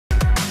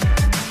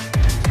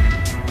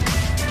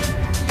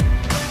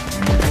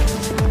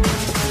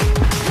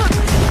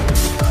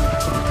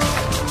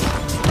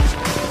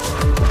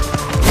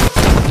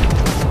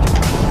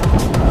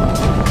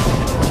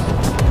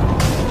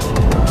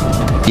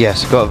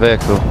Yes, I've got a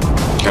vehicle.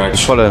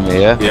 Gotcha. Follow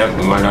me, yeah? Yep,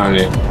 I'm right on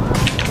you.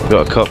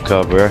 Got a cop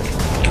car, bro.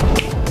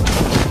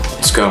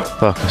 Let's go.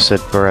 Fuck, I said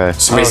bro.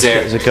 Somebody's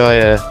there. There's a guy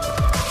here.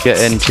 Get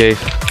in,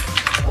 chief.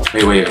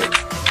 Wait.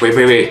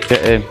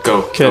 Get in.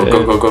 Go. Get in.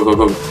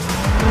 Go.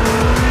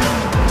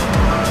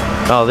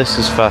 Oh, this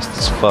is fast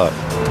as fuck.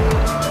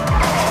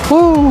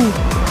 Woo!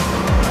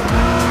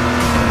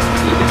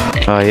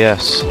 Oh,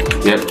 yes.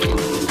 Yep.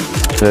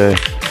 So,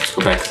 Let's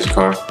go back to the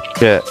car.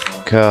 get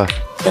car.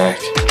 Back.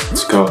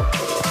 Let's go.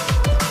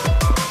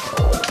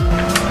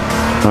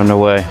 On the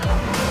way.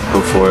 Go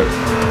for it.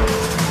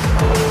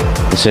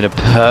 It's in a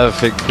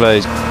perfect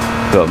place.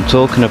 What I'm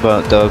talking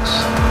about, dogs.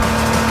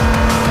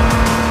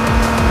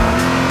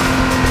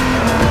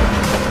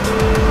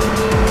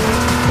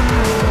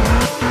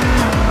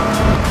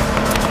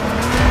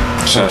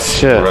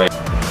 Shit. Right.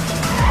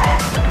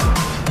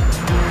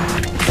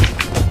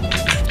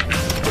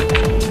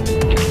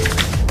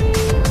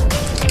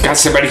 Got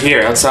somebody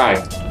here outside.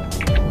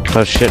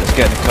 Oh shit, let's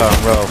get in the car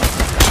and roll.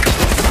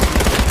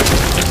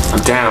 I'm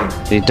down.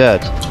 He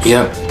dead?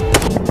 Yep.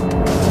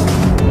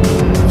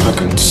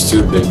 Fucking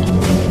stupid.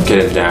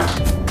 Get him down.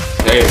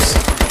 There he is.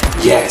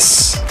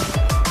 Yes.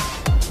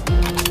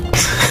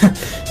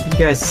 You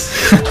guys.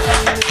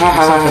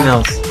 Something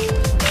else.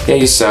 Yeah,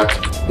 you suck.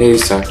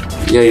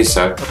 Yeah, you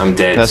suck. I'm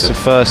dead. That's the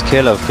first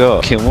kill I've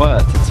got. Fucking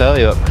what? To tell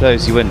you up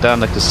close, you went down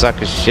like a sack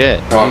of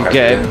shit. Oh, You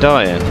get him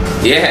dying.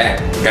 Yeah,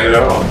 got it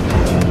all.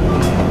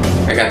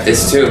 I got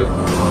this too.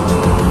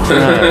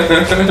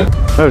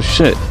 Oh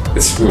shit.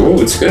 It's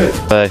good.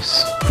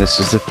 Place. This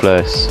is the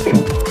place.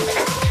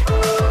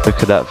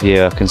 Look at that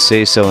view. I can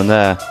see someone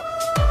there.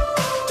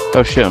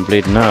 Oh shit, I'm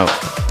bleeding out.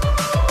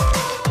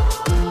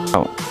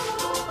 Oh.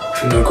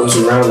 No, it goes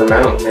around the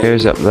mountain. It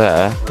goes up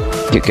there.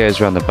 It goes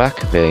around the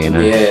back of here, you know.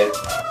 Yeah.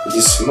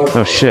 Just smoke.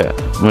 Oh shit,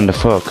 I'm in the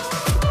fog.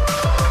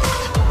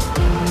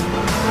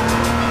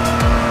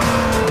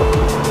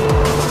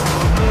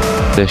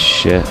 This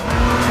shit.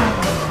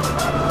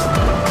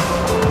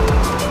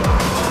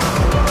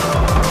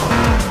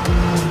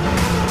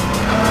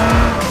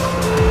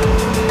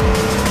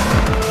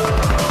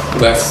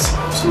 Left.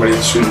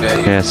 Somebody's shooting at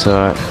you. Yeah, it's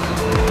alright.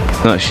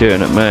 Not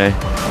shooting at me.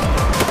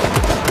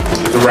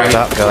 The right.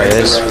 That guy right,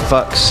 is. the right.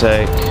 Fuck's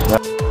sake.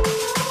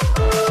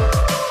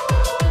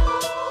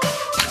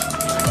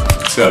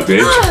 What's up,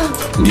 bitch?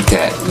 You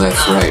dead.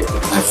 Left,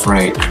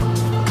 right.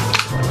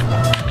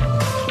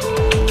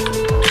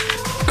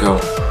 Go.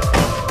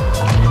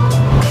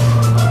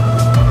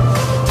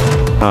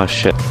 Oh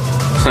shit.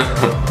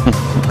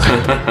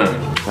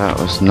 That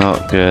was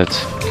not good.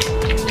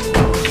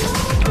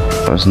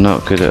 That was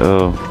not good at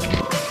all.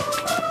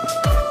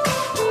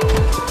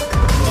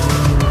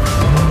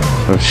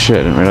 Oh shit, I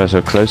didn't realise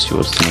how close he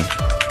was to me.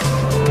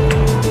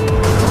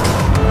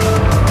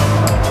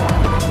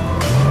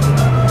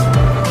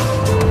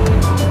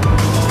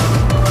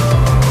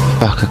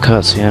 Fuck, I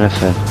can't see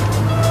anything.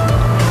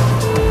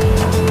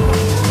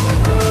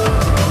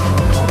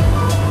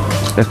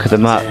 Look at the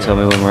map, tell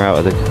me when we're out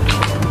of the...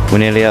 We're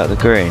nearly out of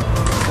the green.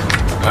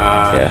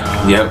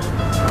 Yeah. Yep.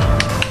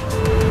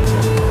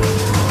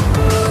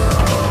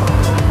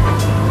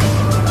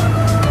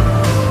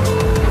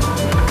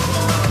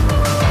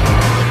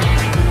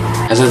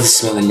 I love the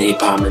smell of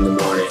napalm in the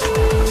morning.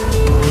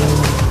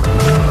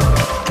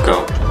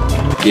 Go.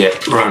 Yeah,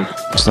 run.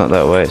 It's not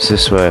that way, it's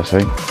this way, I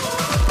think.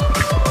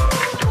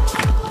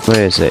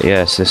 Where is it?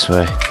 Yeah, it's this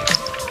way.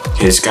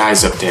 His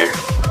guy's up there.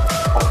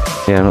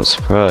 Yeah, I'm not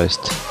surprised.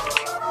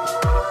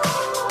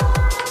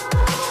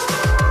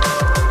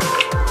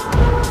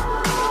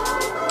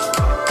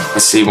 I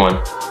see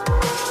one.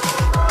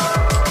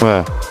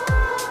 Where?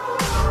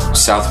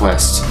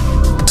 Southwest.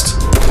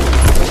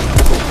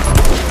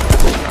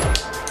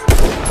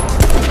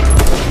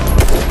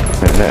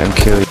 Don't let him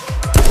kill you.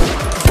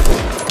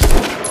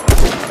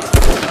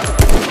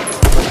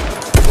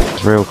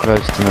 It's real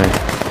close to me.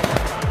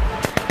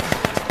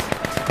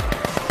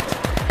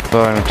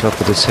 Fire on top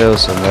of this hill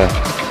somewhere.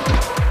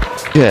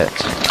 Shit.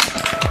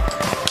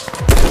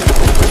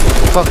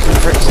 Fucking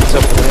pricks on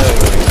top of the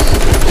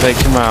hill. Take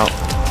him out.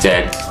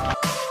 Dead.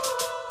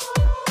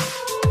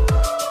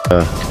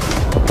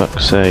 For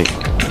fuck's sake.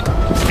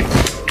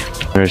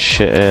 There's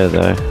shit here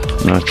though,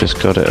 and I've just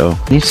got it all.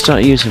 I need to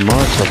start using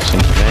Molotovs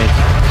on grenades.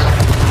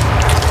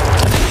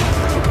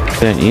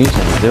 Don't use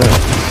them, do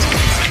it.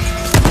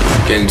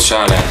 Getting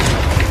shot at.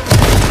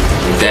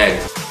 I'm dead.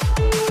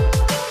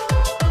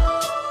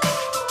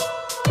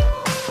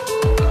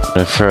 I'm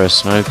gonna throw a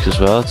smoke as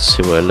well to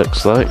see what it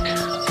looks like.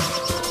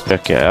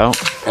 Check it out.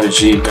 Got a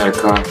Jeep, got a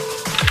car.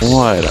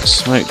 Why, that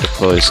smoke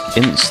deploys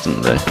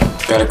instantly.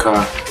 Got a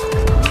car.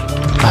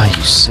 Ah,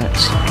 you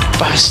sexy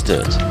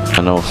bastard.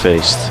 A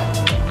northeast.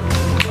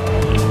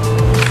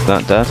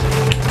 That dead?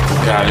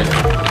 Got it.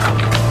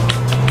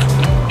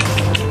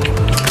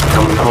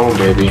 Coming home,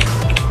 baby.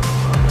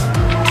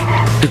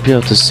 Should be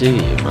able to see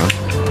you, man.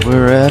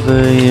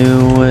 Wherever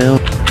you will.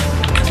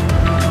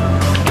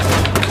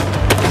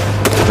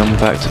 Come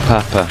back to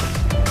Papa.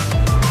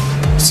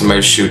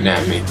 Somebody's shooting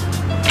at me.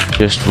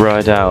 Just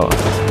ride out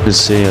to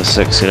see your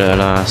sexy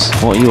little ass.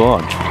 What are you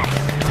on?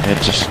 Yeah,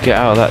 just get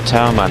out of that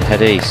town, man.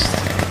 Head east.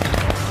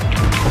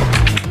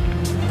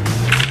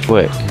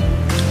 Quick.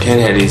 Can't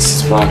head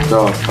east, it's blocked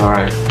off.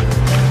 Alright.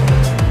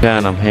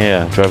 Dan, I'm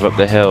here. Drive up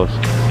the hill.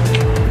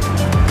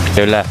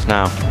 Go left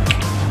now.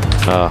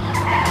 Oh,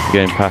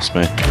 you're going past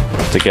me.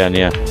 Left again,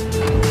 yeah.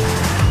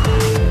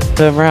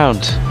 Turn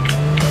round.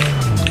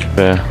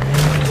 But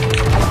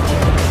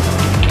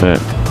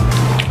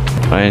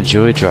I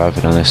enjoy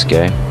driving on this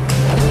game.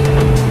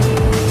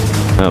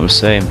 I'm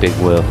saying Big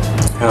Will.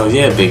 Hell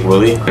yeah, Big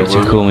Willie.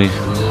 You call me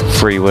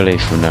Free Willy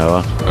from now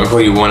on. I'll call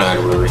you One-Eyed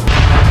Willie.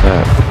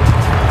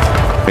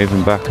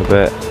 Moving back a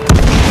bit.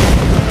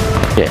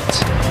 Shit.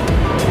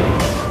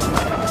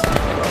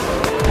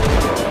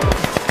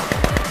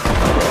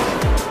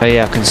 Oh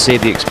yeah, I can see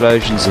the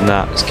explosions and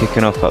that. It's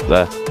kicking off up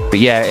there. But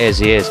yeah, it is,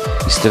 he is.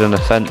 He's still on the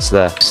fence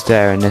there.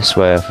 Staring this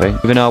way, I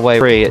think. Moving our way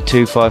free at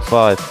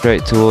 255.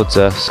 Straight towards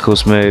us.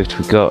 Course moved.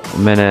 We've got a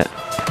minute.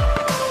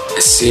 I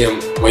see him.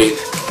 Wait.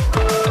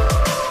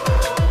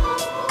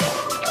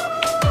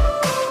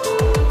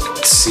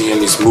 I see him.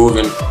 He's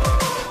moving.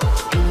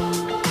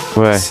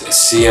 Where? I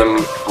see him.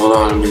 Hold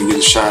on, I'm gonna get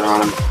a shot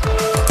on him.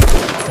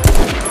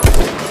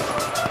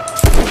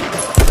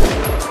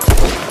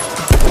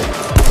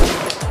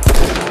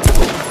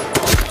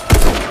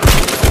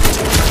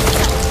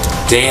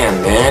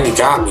 Damn, man, he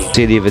got me.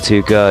 See the other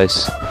two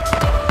guys.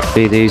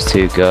 See these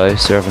two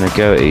guys. They're having a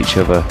go at each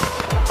other.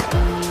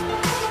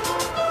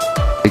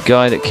 The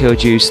guy that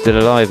killed you still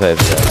alive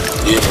over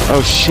there? Yeah.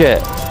 Oh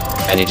shit.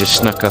 And he just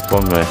snuck up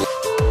on me.